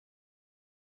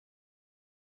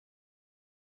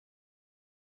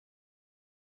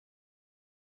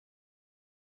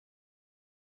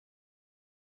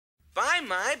Buy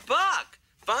my book!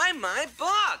 Buy my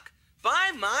book!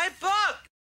 Buy my book!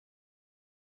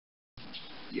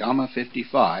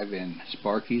 Yama-55 in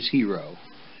Sparky's Hero.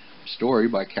 Story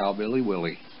by Cowbilly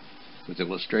Willy, with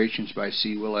illustrations by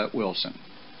C. Willett Wilson.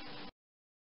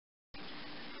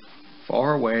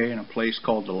 Far away in a place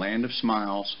called the Land of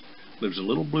Smiles lives a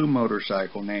little blue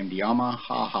motorcycle named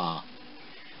Yama-Haha.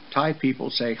 Thai people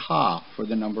say ha for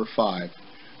the number 5,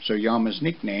 so Yama's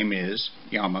nickname is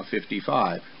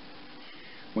Yama-55.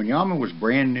 When Yama was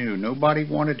brand new, nobody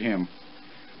wanted him.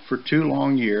 For 2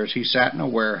 long years he sat in a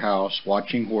warehouse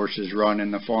watching horses run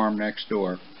in the farm next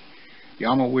door.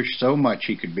 Yama wished so much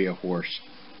he could be a horse.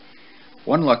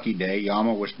 One lucky day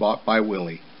Yama was bought by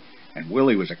Willy, and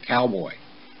Willy was a cowboy.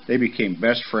 They became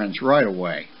best friends right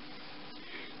away.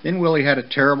 Then Willy had a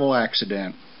terrible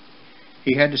accident.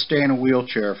 He had to stay in a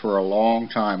wheelchair for a long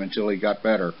time until he got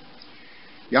better.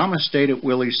 Yama stayed at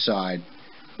Willy's side,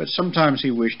 but sometimes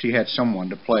he wished he had someone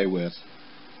to play with.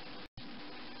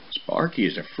 Sparky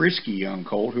is a frisky young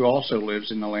colt who also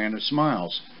lives in the Land of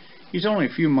Smiles. He's only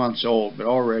a few months old, but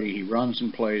already he runs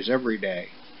and plays every day.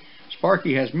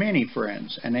 Sparky has many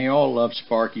friends, and they all love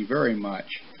Sparky very much.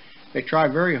 They try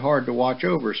very hard to watch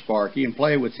over Sparky and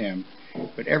play with him,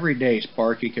 but every day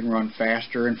Sparky can run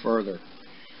faster and further.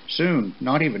 Soon,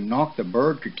 not even Knock the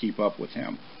Bird could keep up with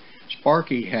him.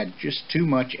 Sparky had just too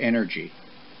much energy.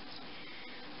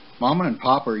 Mama and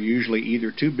Papa are usually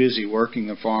either too busy working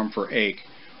the farm for Ake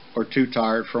or too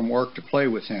tired from work to play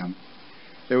with him.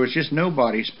 There was just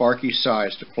nobody Sparky's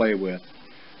size to play with.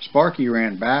 Sparky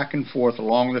ran back and forth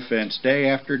along the fence day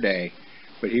after day,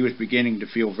 but he was beginning to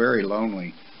feel very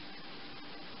lonely.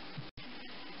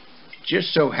 It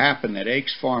just so happened that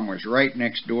Ake's farm was right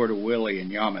next door to Willy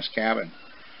and Yama's cabin.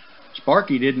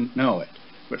 Sparky didn't know it,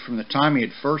 but from the time he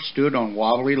had first stood on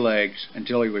wobbly legs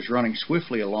until he was running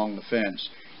swiftly along the fence,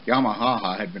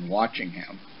 Yama-Haha had been watching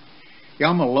him.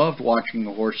 Yama loved watching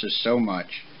the horses so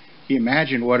much. He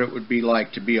imagined what it would be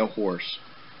like to be a horse.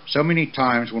 So many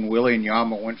times when Willy and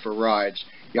Yama went for rides,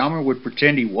 Yama would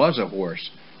pretend he was a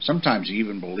horse. Sometimes he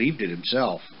even believed it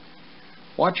himself.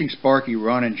 Watching Sparky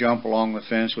run and jump along the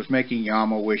fence was making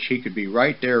Yama wish he could be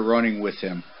right there running with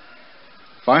him.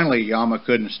 Finally, Yama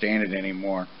couldn't stand it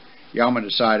anymore. Yama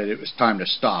decided it was time to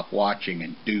stop watching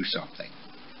and do something.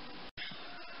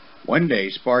 One day,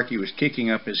 Sparky was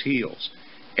kicking up his heels.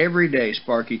 Every day,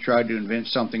 Sparky tried to invent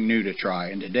something new to try,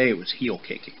 and today it was heel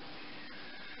kicking.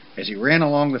 As he ran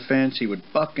along the fence, he would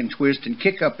buck and twist and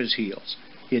kick up his heels.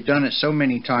 He had done it so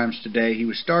many times today, he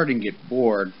was starting to get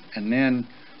bored, and then,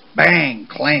 bang,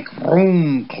 clank,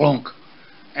 vroom, clunk.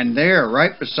 And there,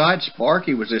 right beside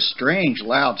Sparky, was this strange,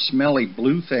 loud, smelly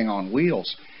blue thing on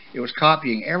wheels. It was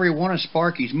copying every one of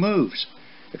Sparky's moves.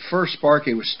 At first,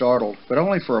 Sparky was startled, but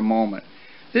only for a moment.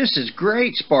 "This is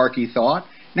great," Sparky thought.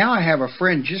 "Now I have a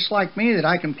friend just like me that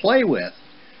I can play with."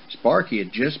 Sparky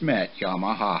had just met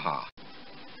Yama-Haha.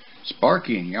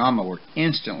 Sparky and Yama were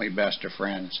instantly best of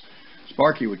friends.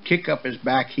 Sparky would kick up his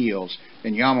back heels,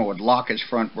 then Yama would lock his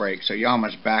front brake so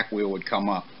Yama's back wheel would come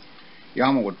up.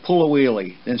 Yama would pull a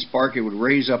wheelie, then Sparky would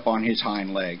raise up on his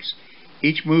hind legs.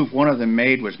 Each move one of them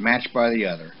made was matched by the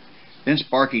other. Then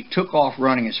Sparky took off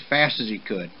running as fast as he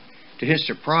could. To his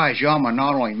surprise, Yama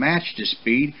not only matched his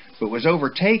speed, but was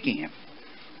overtaking him.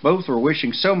 Both were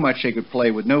wishing so much they could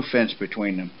play with no fence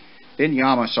between them. Then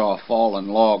Yama saw a fallen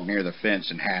log near the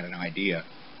fence and had an idea.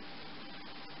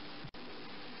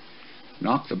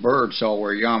 Knock the Bird saw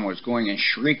where Yama was going and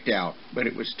shrieked out, but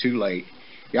it was too late.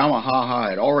 Yama-Haha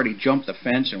had already jumped the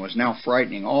fence and was now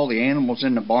frightening all the animals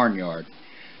in the barnyard.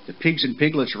 The pigs and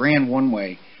piglets ran one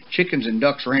way, chickens and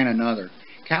ducks ran another,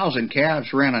 cows and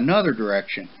calves ran another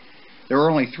direction. There were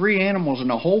only 3 animals in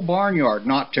the whole barnyard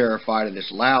not terrified of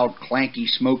this loud, clanky,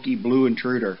 smoky blue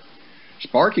intruder.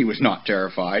 Sparky was not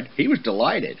terrified. He was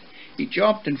delighted. He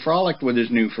jumped and frolicked with his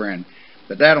new friend,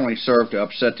 but that only served to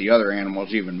upset the other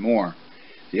animals even more.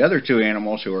 The other 2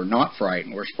 animals who were not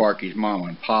frightened were Sparky's Mama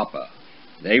and Papa.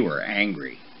 They were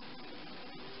angry.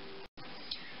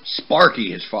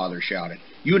 "Sparky," his father shouted,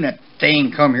 "you and that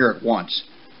thing come here at once."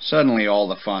 Suddenly all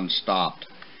the fun stopped.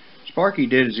 Sparky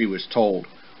did as he was told.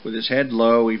 With his head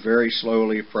low, he very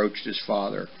slowly approached his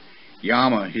father.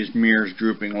 Yama, his ears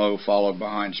drooping low, followed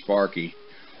behind Sparky.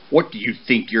 "What do you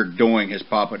think you're doing?" his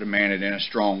papa demanded in a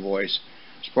strong voice.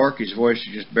 Sparky's voice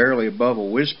was just barely above a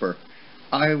whisper.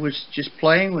 "I was just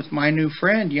playing with my new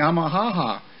friend,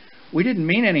 Yama-Haha. We didn't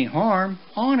mean any harm,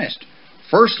 honest."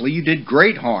 "Firstly, you did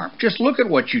great harm. Just look at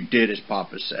what you did," his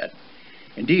papa said.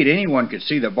 Indeed, anyone could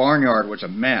see the barnyard was a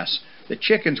mess. The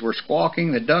chickens were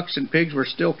squawking, the ducks and pigs were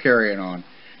still carrying on.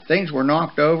 Things were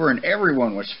knocked over, and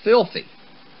everyone was filthy.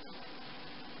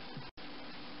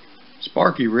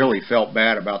 Sparky really felt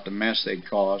bad about the mess they'd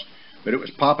caused, but it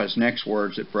was Papa's next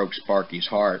words that broke Sparky's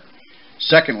heart.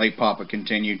 Secondly, Papa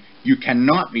continued, you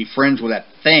cannot be friends with that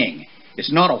thing.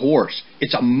 It's not a horse.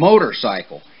 It's a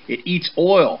motorcycle. It eats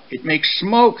oil. It makes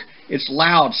smoke. It's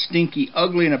loud, stinky,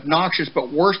 ugly, and obnoxious,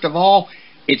 but worst of all,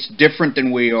 it's different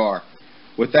than we are.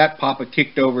 With that, Papa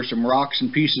kicked over some rocks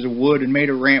and pieces of wood and made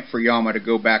a ramp for Yama to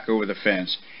go back over the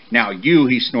fence. Now you,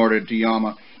 he snorted to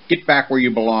Yama, get back where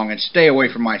you belong and stay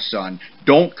away from my son.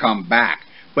 Don't come back.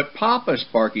 But Papa,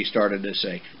 Sparky started to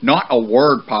say. Not a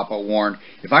word, Papa warned.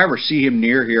 If I ever see him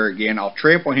near here again, I'll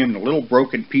trample him to little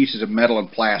broken pieces of metal and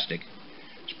plastic.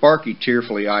 Sparky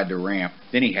tearfully eyed the ramp.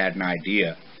 Then he had an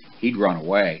idea. He'd run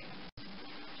away.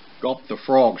 Gulp the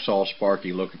frog saw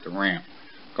Sparky look at the ramp.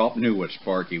 Gulp knew what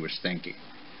Sparky was thinking.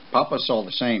 Papa saw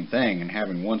the same thing, and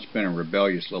having once been a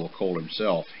rebellious little colt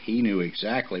himself, he knew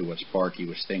exactly what Sparky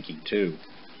was thinking too.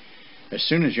 As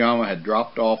soon as Yama had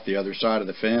dropped off the other side of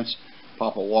the fence,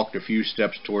 Papa walked a few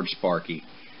steps toward Sparky.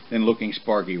 Then looking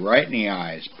Sparky right in the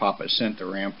eyes, Papa sent the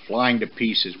ramp flying to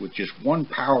pieces with just one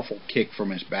powerful kick from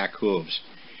his back hooves.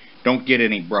 Don't get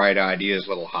any bright ideas,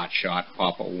 little hotshot,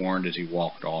 Papa warned as he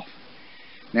walked off.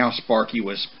 Now Sparky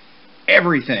was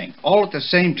everything, all at the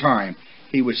same time.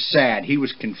 He was sad, he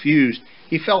was confused,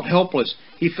 he felt helpless,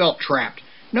 he felt trapped.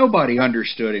 Nobody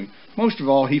understood him. Most of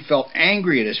all, he felt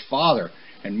angry at his father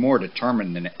and more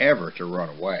determined than ever to run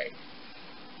away.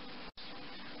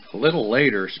 A little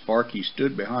later, Sparky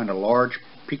stood behind a large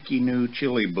Prikee-Noo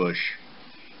chili bush.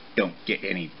 Don't get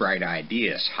any bright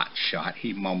ideas, hotshot,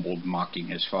 he mumbled, mocking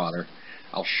his father.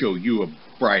 I'll show you a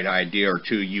bright idea or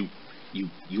two, you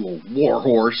old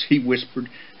warhorse, he whispered,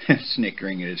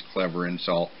 snickering at his clever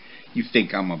insult. You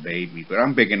think I'm a baby, but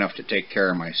I'm big enough to take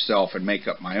care of myself and make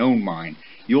up my own mind.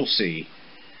 You'll see.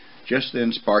 Just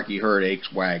then Sparky heard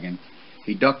Ake's wagon.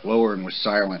 He ducked lower and was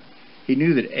silent. He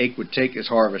knew that Ake would take his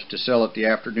harvest to sell at the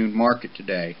afternoon market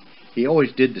today. He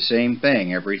always did the same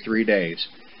thing every 3 days.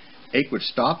 Ake would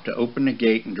stop to open the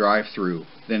gate and drive through,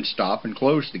 then stop and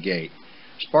close the gate.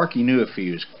 Sparky knew if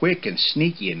he was quick and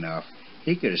sneaky enough,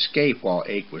 he could escape while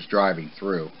Ake was driving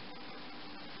through.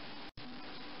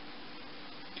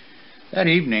 That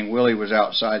evening, Willie was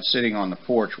outside sitting on the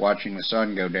porch watching the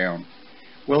sun go down.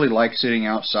 Willie liked sitting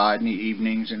outside in the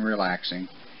evenings and relaxing.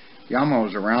 Yama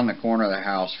was around the corner of the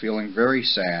house feeling very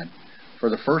sad. For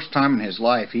the first time in his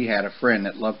life, he had a friend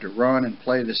that loved to run and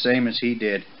play the same as he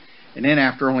did, and then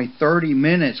after only 30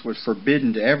 minutes was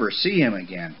forbidden to ever see him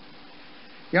again.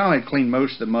 Yama had cleaned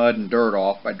most of the mud and dirt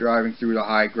off by driving through the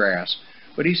high grass,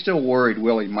 but he still worried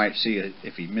Willie might see it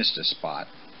if he missed a spot.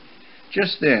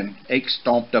 Just then, Ake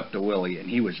stomped up to Willie, and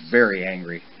he was very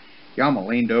angry. Yama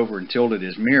leaned over and tilted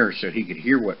his mirror so he could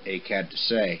hear what Ake had to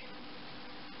say.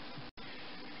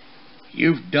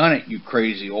 You've done it, you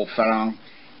crazy old farang,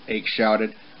 Ake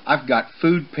shouted. I've got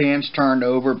food pans turned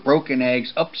over, broken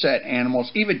eggs, upset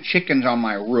animals, even chickens on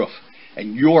my roof,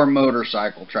 and your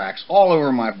motorcycle tracks all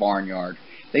over my barnyard.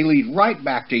 They lead right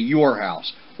back to your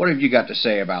house. What have you got to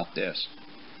say about this?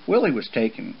 Willie was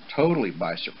taken totally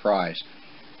by surprise.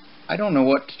 I don't know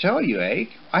what to tell you,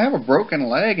 Ake. I have a broken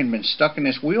leg and been stuck in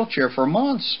this wheelchair for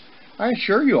months. I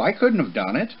assure you, I couldn't have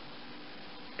done it.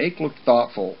 Ake looked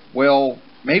thoughtful. Well,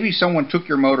 maybe someone took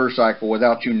your motorcycle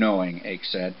without you knowing, Ake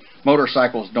said.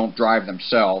 Motorcycles don't drive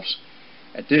themselves.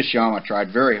 At this, Yama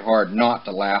tried very hard not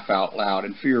to laugh out loud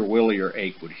in fear Willie or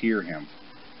Ake would hear him.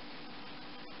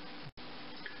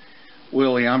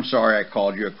 Willie, I'm sorry I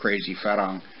called you a crazy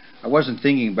farang. I wasn't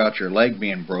thinking about your leg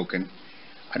being broken.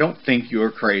 I don't think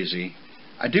you're crazy.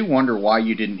 I do wonder why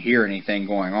you didn't hear anything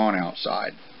going on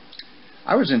outside.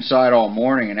 I was inside all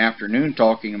morning and afternoon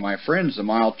talking to my friends, the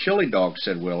mild chili dogs,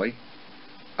 said Willie.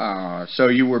 So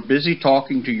you were busy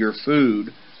talking to your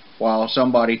food while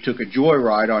somebody took a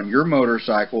joyride on your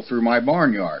motorcycle through my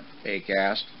barnyard, Ake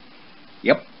asked.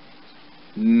 Yep.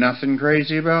 Nothing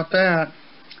crazy about that.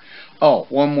 Oh,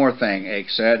 one more thing, Ake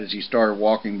said as he started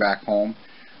walking back home.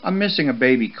 I'm missing a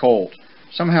baby colt.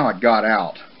 Somehow it got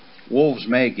out. Wolves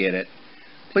may get it.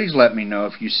 Please let me know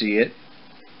if you see it.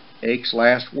 Ake's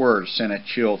last words sent a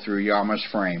chill through Yama's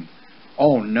frame.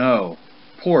 Oh no,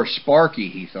 poor Sparky,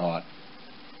 he thought.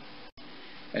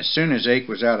 As soon as Ake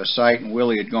was out of sight and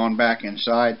Willie had gone back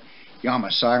inside,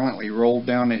 Yama silently rolled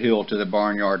down the hill to the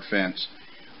barnyard fence.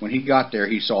 When he got there,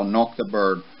 he saw Knock the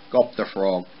bird, Gulp the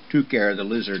frog, Tukar the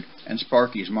lizard, and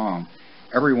Sparky's mom.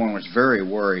 Everyone was very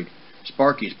worried.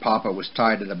 Sparky's papa was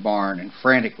tied to the barn and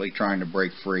frantically trying to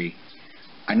break free.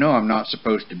 I know I'm not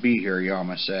supposed to be here,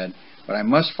 Yama said, but I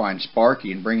must find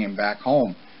Sparky and bring him back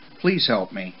home. Please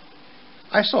help me.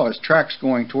 I saw his tracks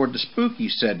going toward the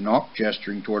Spookies, said Knock,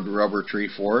 gesturing toward the rubber tree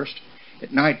forest.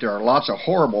 At night there are lots of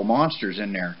horrible monsters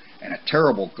in there, and a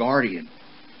terrible guardian.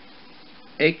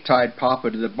 Ake tied Papa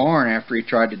to the barn after he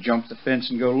tried to jump the fence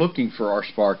and go looking for our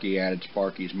Sparky, added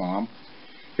Sparky's mom.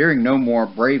 Hearing no more,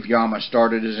 brave Yama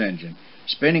started his engine.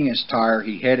 Spinning his tire,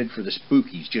 he headed for the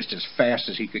Spookies just as fast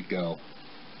as he could go.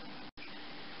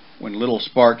 When little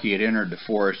Sparky had entered the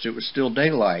forest, it was still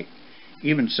daylight.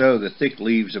 Even so, the thick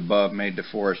leaves above made the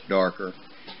forest darker.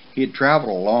 He had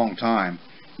traveled a long time.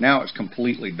 Now it was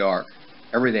completely dark.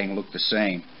 Everything looked the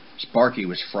same. Sparky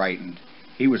was frightened.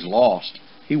 He was lost.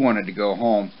 He wanted to go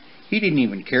home. He didn't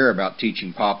even care about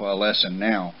teaching Papa a lesson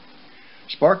now.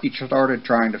 Sparky started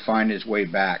trying to find his way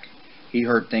back. He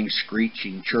heard things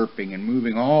screeching, chirping, and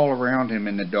moving all around him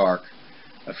in the dark.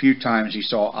 A few times he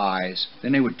saw eyes.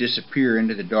 Then they would disappear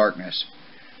into the darkness.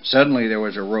 Suddenly there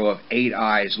was a row of 8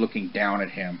 eyes looking down at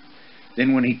him.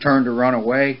 Then when he turned to run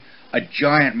away, a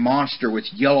giant monster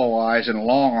with yellow eyes and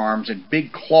long arms and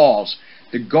big claws,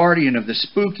 the guardian of the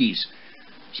Spookies.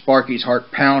 Sparky's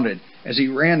heart pounded as he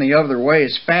ran the other way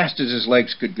as fast as his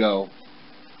legs could go.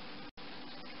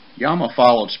 Yama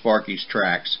followed Sparky's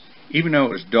tracks. Even though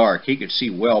it was dark, he could see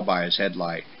well by his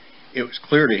headlight. It was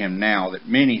clear to him now that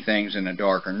many things in the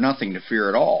dark are nothing to fear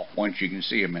at all once you can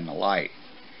see them in the light.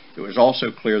 It was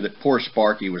also clear that poor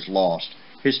Sparky was lost.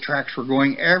 His tracks were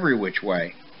going every which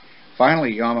way.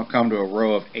 Finally, Yama come to a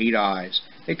row of 8 eyes.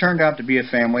 They turned out to be a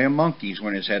family of monkeys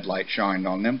when his headlight shined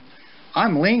on them.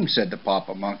 "I'm Ling," said the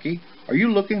Papa Monkey. "Are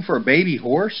you looking for a baby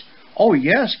horse?" "Oh,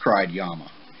 yes," cried Yama.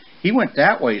 "He went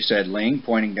that way," said Ling,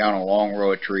 pointing down a long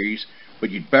row of trees. "But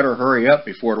you'd better hurry up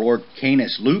before Lord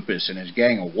Canis Lupus and his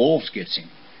gang of wolves gets him."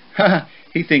 "Ha!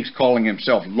 He thinks calling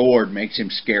himself Lord makes him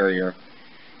scarier."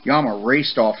 Yama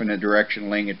raced off in the direction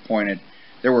Ling had pointed.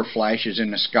 There were flashes in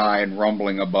the sky and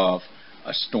rumbling above.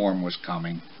 A storm was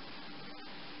coming.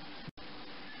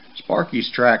 Sparky's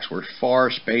tracks were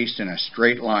far spaced in a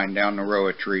straight line down the row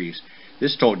of trees.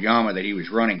 This told Yama that he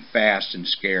was running fast and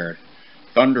scared.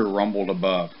 Thunder rumbled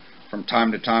above. From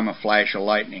time to time a flash of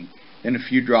lightning, then a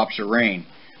few drops of rain.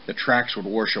 The tracks would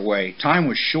wash away. Time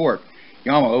was short.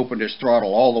 Yama opened his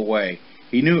throttle all the way.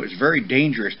 He knew it was very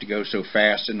dangerous to go so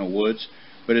fast in the woods,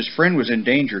 but his friend was in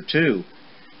danger too.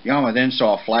 Yama then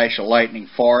saw a flash of lightning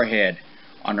far ahead.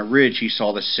 On the ridge he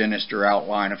saw the sinister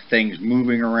outline of things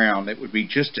moving around that would be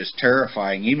just as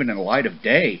terrifying even in the light of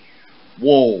day.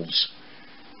 Wolves.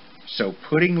 "So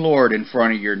putting Lord in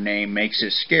front of your name makes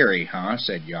it scary, huh?"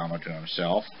 said Yama to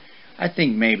himself. "I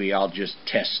think maybe I'll just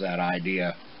test that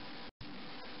idea."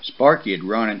 Sparky had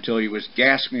run until he was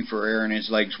gasping for air and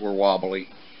his legs were wobbly.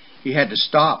 He had to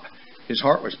stop. His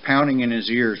heart was pounding in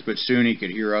his ears, but soon he could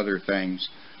hear other things.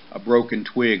 A broken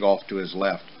twig off to his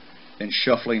left, then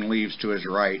shuffling leaves to his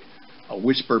right, a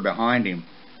whisper behind him,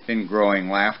 then growing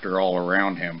laughter all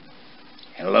around him.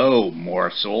 "Hello,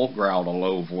 morsel," growled a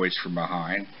low voice from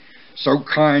behind. "So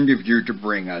kind of you to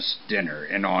bring us dinner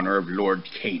in honor of Lord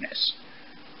Canis."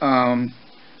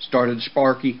 Started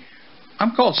Sparky.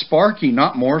 "I'm called Sparky,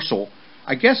 not Morsel.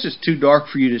 I guess it's too dark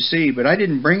for you to see, but I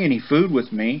didn't bring any food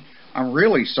with me. I'm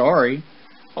really sorry."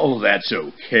 "Oh, that's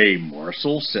okay,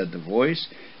 Morsel," said the voice.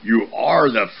 "You are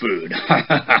the food."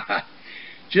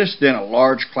 Just then a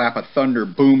large clap of thunder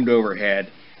boomed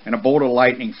overhead, and a bolt of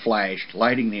lightning flashed,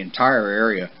 lighting the entire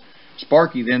area.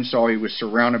 Sparky then saw he was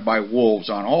surrounded by wolves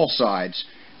on all sides.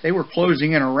 They were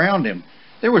closing in around him.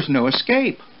 There was no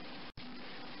escape.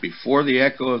 Before the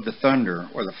echo of the thunder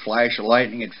or the flash of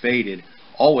lightning had faded,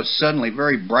 all was suddenly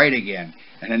very bright again,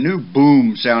 and a new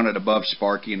boom sounded above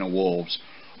Sparky and the wolves.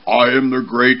 "I am the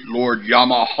great Lord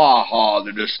Yama-Haha,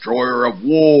 the destroyer of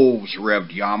wolves,"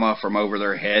 revved Yama from over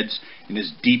their heads in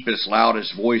his deepest,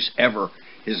 loudest voice ever,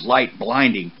 his light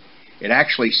blinding. It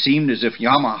actually seemed as if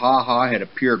Yama-Haha had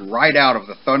appeared right out of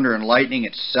the thunder and lightning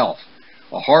itself.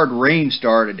 A hard rain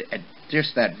started at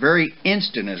just that very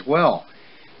instant as well.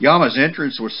 Yama's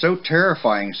entrance was so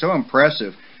terrifying, so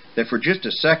impressive, that for just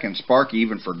a second Sparky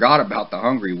even forgot about the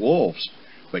hungry wolves.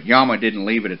 But Yama didn't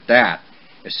leave it at that.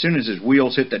 As soon as his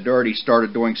wheels hit the dirt, he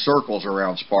started doing circles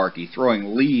around Sparky,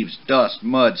 throwing leaves, dust,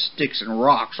 mud, sticks, and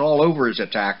rocks all over his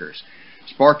attackers.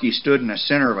 Sparky stood in the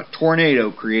center of a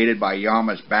tornado created by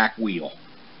Yama's back wheel.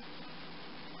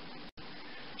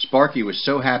 Sparky was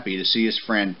so happy to see his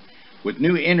friend. With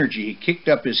new energy, he kicked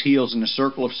up his heels in the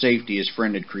circle of safety his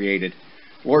friend had created.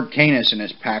 Lord Canis and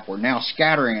his pack were now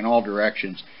scattering in all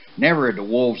directions. Never had the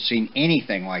wolves seen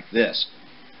anything like this.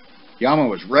 Yama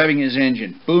was revving his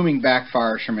engine, booming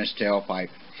backfires from his tailpipe,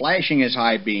 flashing his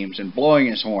high beams, and blowing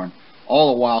his horn,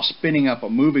 all the while spinning up a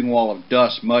moving wall of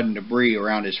dust, mud, and debris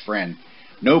around his friend.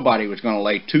 Nobody was going to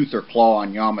lay tooth or claw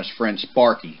on Yama's friend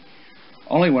Sparky.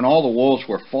 Only when all the wolves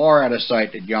were far out of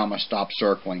sight did Yama stop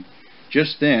circling.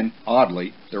 Just then,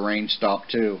 oddly, the rain stopped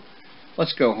too.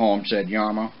 "Let's go home," said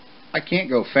Yama. "I can't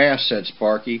go fast," said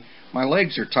Sparky. "My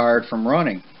legs are tired from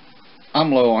running."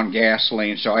 "I'm low on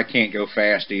gasoline, so I can't go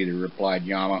fast either," replied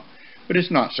Yama. "But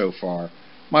it's not so far.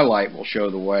 My light will show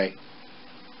the way."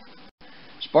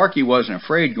 Sparky wasn't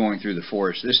afraid going through the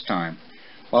forest this time.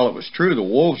 While it was true the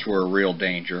wolves were a real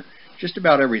danger, just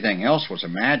about everything else was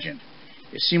imagined.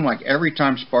 It seemed like every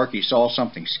time Sparky saw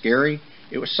something scary,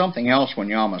 it was something else when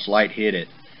Yama's light hit it.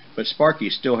 But Sparky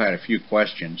still had a few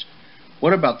questions.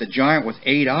 "What about the giant with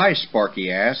 8 eyes?"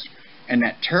 Sparky asked. "And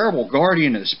that terrible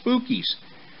guardian of the spookies?"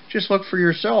 "Just look for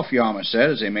yourself," Yama said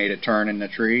as they made a turn in the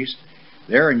trees.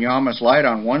 There in Yama's light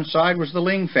on one side was the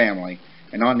Ling family,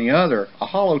 and on the other a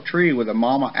hollow tree with a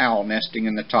mama owl nesting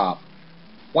in the top.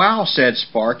 "Wow," said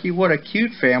Sparky, "what a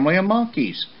cute family of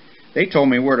monkeys." "They told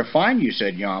me where to find you,"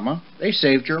 said Yama. "They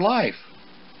saved your life."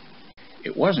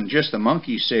 "It wasn't just the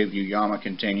monkeys saved you," Yama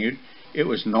continued. "It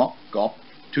was Nok, Gop,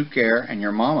 Tukare, and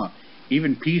your mama.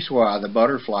 Even Peeswa, the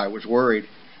butterfly, was worried.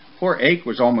 Poor Ache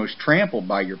was almost trampled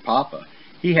by your papa.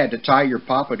 He had to tie your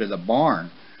papa to the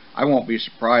barn. I won't be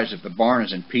surprised if the barn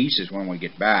is in pieces when we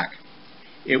get back."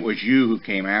 "It was you who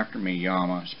came after me,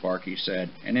 Yama," Sparky said,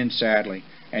 and then sadly,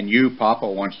 "and you Papa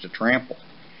wants to trample."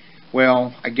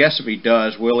 "Well, I guess if he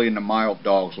does, Willie and the mild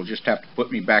dogs will just have to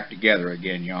put me back together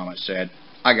again," Yama said.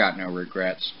 "I got no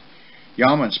regrets."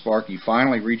 Yama and Sparky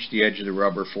finally reached the edge of the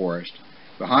rubber forest.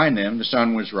 Behind them, the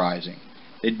sun was rising.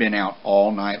 They'd been out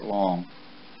all night long.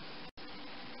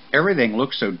 "Everything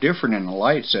looks so different in the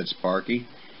light," said Sparky.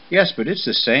 "Yes, but it's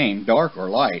the same, dark or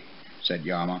light," said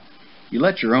Yama. "You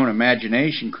let your own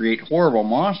imagination create horrible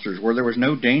monsters where there was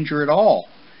no danger at all."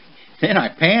 "Then I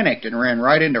panicked and ran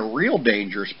right into real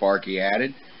danger," Sparky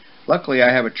added. "Luckily I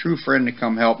have a true friend to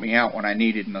come help me out when I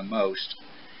needed him the most."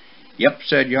 "Yep,"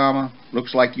 said Yama.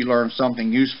 "Looks like you learned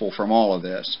something useful from all of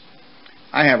this."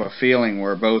 "I have a feeling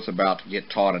we're both about to get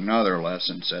taught another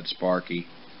lesson," said Sparky.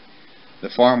 The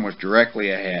farm was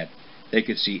directly ahead. They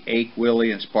could see Ache,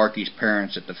 Willie, and Sparky's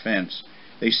parents at the fence.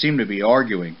 They seemed to be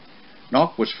arguing.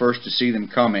 Nok was first to see them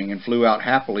coming and flew out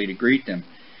happily to greet them.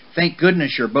 "Thank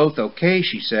goodness you're both okay,"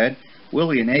 she said.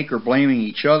 "Willie and Ache are blaming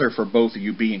each other for both of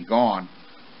you being gone."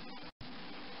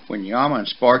 When Yama and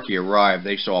Sparky arrived,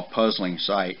 they saw a puzzling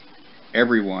sight.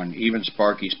 Everyone, even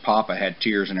Sparky's papa, had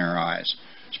tears in their eyes.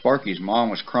 Sparky's mom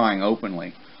was crying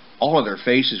openly. All of their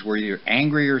faces were either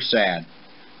angry or sad,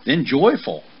 then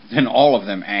joyful, then all of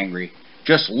them angry.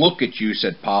 "Just look at you,"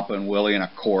 said Papa and Willie in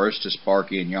a chorus to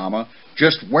Sparky and Yama.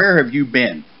 "Just where have you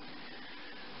been?"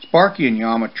 Sparky and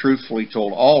Yama truthfully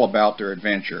told all about their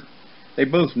adventure. They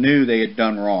both knew they had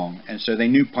done wrong, and so they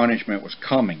knew punishment was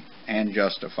coming, and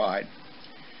justified.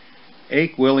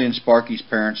 Ache, Willie, and Sparky's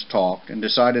parents talked and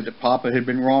decided that Papa had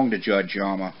been wrong to judge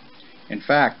Yama. In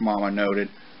fact, Mama noted,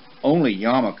 only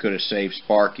Yama could have saved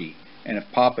Sparky, and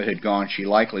if Papa had gone, she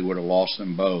likely would have lost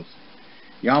them both.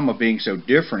 Yama being so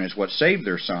different is what saved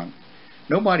their son.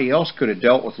 Nobody else could have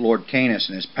dealt with Lord Canis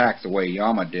and his pack the way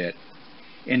Yama did.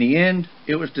 In the end,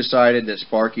 it was decided that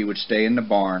Sparky would stay in the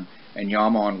barn and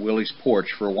Yama on Willie's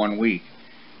porch for 1 week.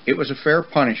 It was a fair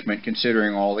punishment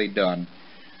considering all they'd done.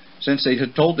 Since they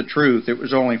had told the truth, it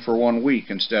was only for 1 week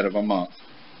instead of a month.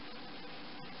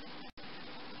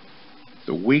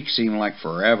 The week seemed like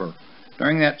forever.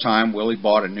 During that time, Willie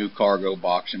bought a new cargo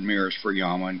box and mirrors for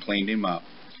Yama and cleaned him up.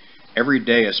 Every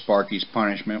day of Sparky's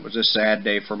punishment was a sad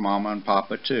day for Mama and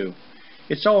Papa, too.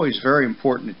 It's always very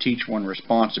important to teach one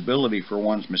responsibility for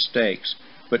one's mistakes,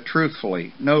 but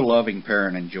truthfully, no loving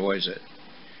parent enjoys it.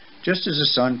 Just as the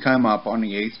sun came up on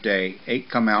the 8th day, Ache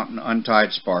come out and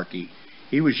untied Sparky.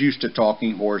 He was used to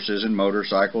talking horses and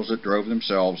motorcycles that drove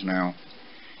themselves now.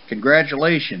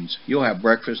 "Congratulations, you'll have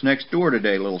breakfast next door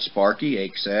today, little Sparky,"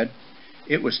 Ache said.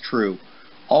 It was true.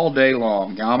 All day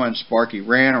long, Yama and Sparky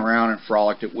ran around and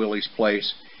frolicked at Willie's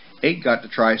place. Ache got to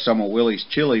try some of Willie's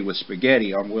chili with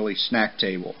spaghetti on Willie's snack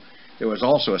table. There was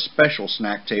also a special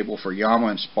snack table for Yama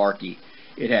and Sparky.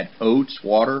 It had oats,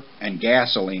 water, and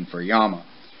gasoline for Yama.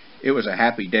 It was a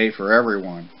happy day for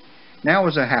everyone. Now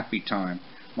was a happy time.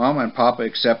 Mama and Papa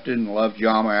accepted and loved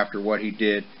Yama after what he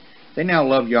did. They now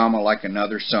loved Yama like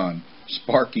another son,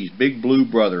 Sparky's big blue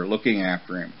brother looking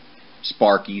after him,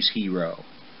 Sparky's hero.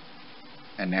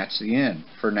 And that's the end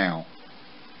for now.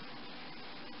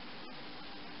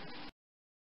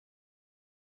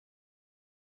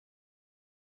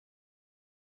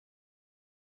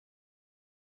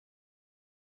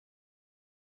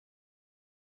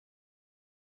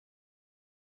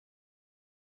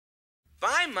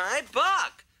 Buy my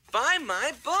book! Buy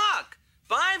my book!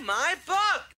 Buy my book!